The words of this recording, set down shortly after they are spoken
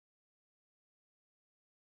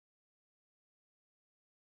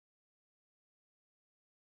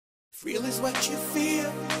Real is what you feel,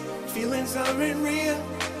 feelings aren't real.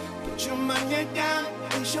 Put your money down,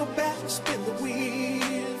 raise your back, spin the wheel.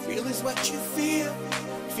 Real is what you feel,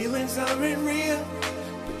 feelings aren't real.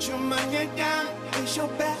 Put your money down, raise your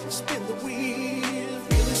back, spin the wheel.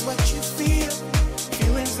 Real is what you feel,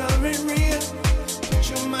 feelings aren't real. Put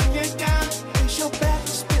your money down, raise your back,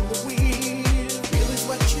 spin the wheel. Real is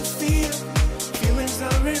what you feel, feelings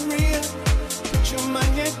aren't real. Put your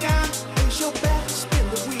money down, raise your back, spin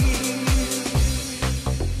the wheel.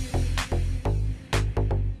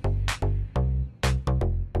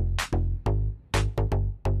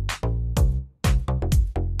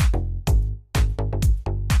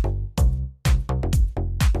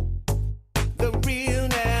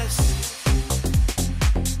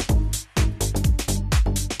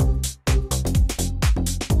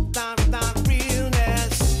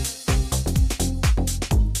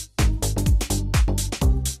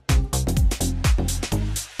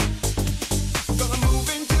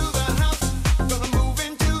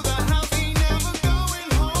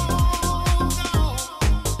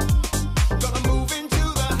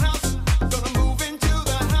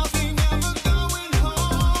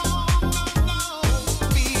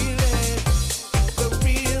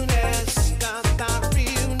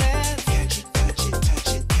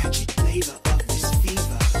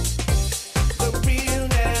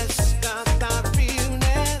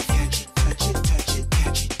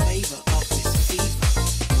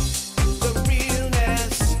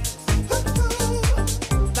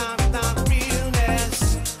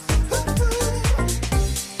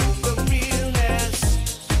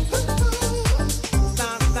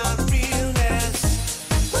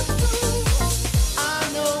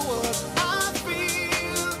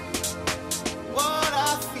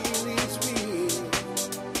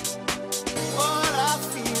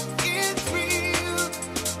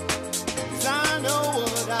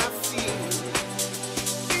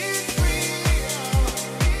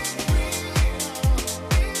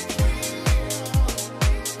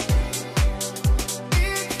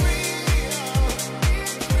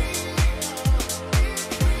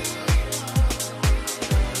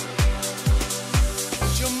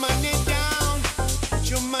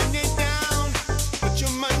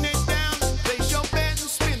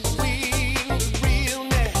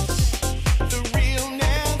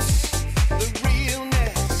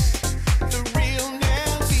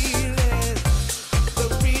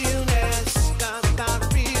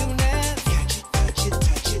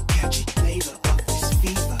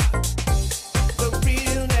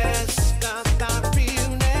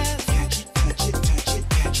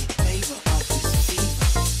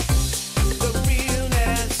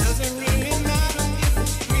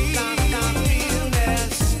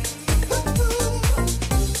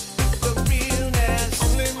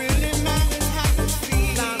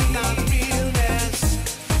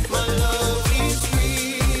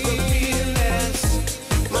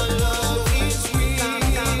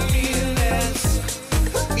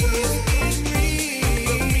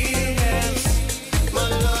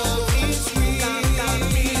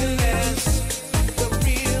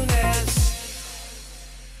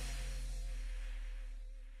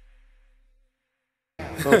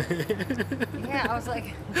 Yeah, I was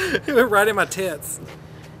like, It went right in my tits.